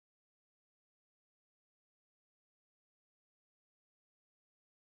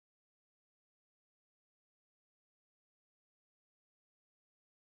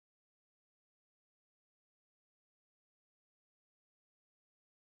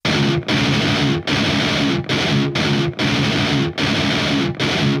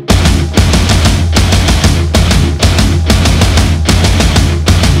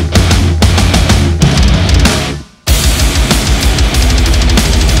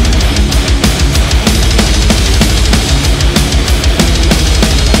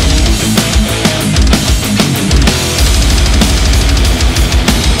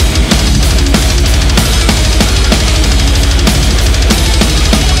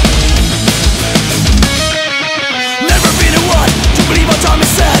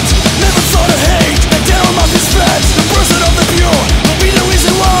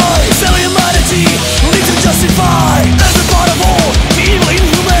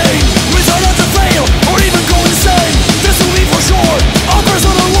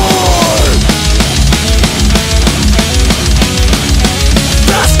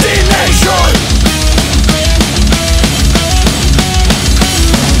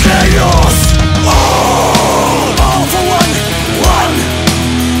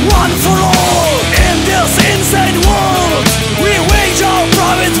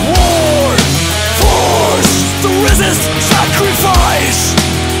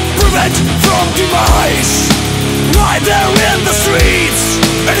there in the streets,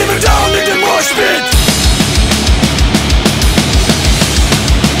 and even down in the moshpit.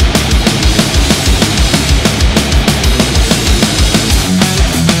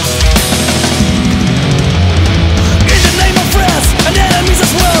 In the name of friends and enemies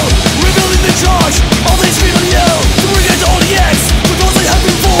as well, rebuilding the charge, all these people yell to regret all the acts with those they have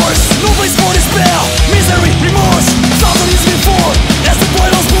been forced. No place for despair, misery, remorse. Something is before, as the boy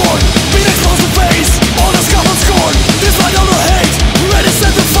was born, being exposed to face all the scum and scorn. This light on the hate, ready to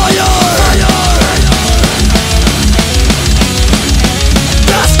set the fire.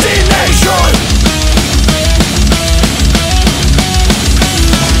 Destination,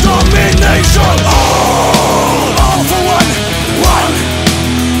 domination. All for one,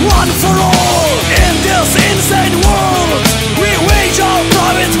 one for all. In this insane world, we wage our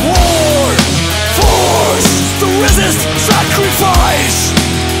private war. Force to resist, sacrifice,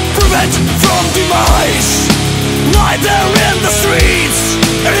 prevent from demise. Right there in the streets,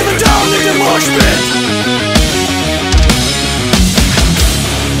 and even down in the moshpit.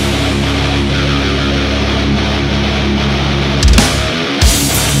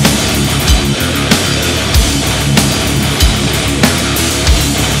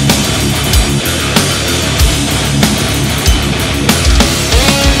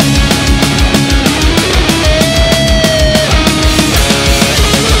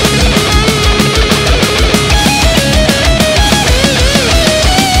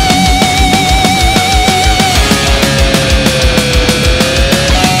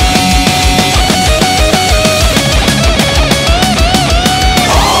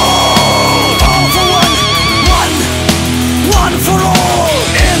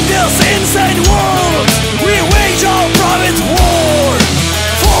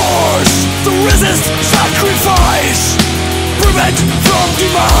 Sacrifice, prevent from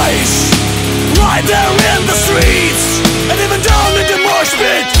demise. Right there in the streets, and even down in the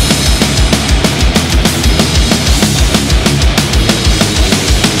moshpit.